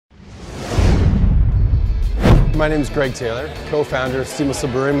My name is Greg Taylor, co-founder of Steam Whistle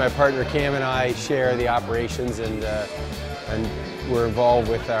Brewing. My partner Cam and I share the operations, and we're involved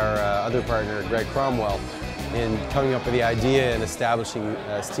with our other partner, Greg Cromwell, in coming up with the idea and establishing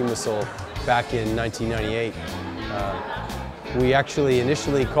Steam Whistle back in 1998. We actually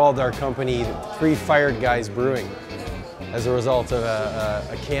initially called our company Three Fired Guys Brewing as a result of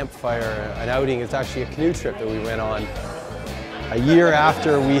a campfire, an outing. It's actually a canoe trip that we went on a year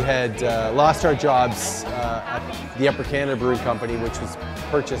after we had lost our jobs at the Upper Canada Brewing Company, which was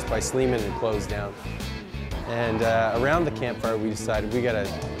purchased by Sleeman and closed down. And around the campfire we decided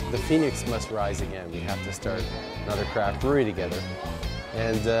the phoenix must rise again. We have to start another craft brewery together.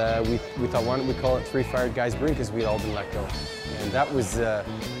 And we thought, why don't we call it Three Fired Guys Brewing, because we'd all been let go. And that was the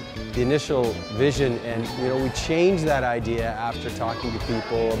initial vision, and we changed that idea after talking to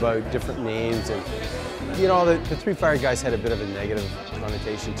people about different names. And the Three Fired Guys had a bit of a negative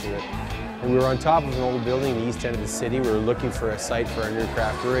connotation to it. And we were on top of an old building in the east end of the city. We were looking for a site for our new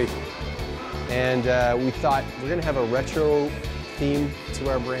craft brewery. And we thought, we're going to have a retro theme to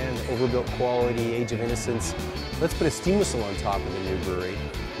our brand, overbuilt quality, age of innocence. Let's put a steam whistle on top of the new brewery,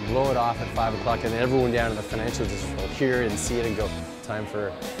 blow it off at 5 o'clock, and then everyone down in the financial district will hear it and see it and go, time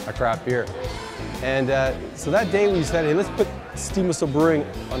for a craft beer. And so that day we decided, hey, let's put Steam Whistle Brewing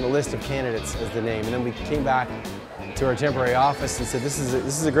on the list of candidates as the name. And then we came back to our temporary office and said, this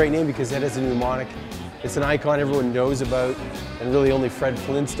is a great name because it has a mnemonic. It's an icon everyone knows about, and really only Fred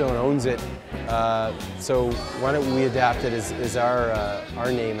Flintstone owns it. So why don't we adapt it as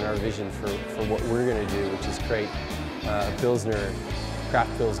our name and our vision for what we're going to do, which is create a Pilsner,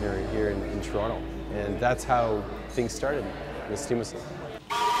 craft Pilsner here in Toronto. And that's how things started with Steam Whistle.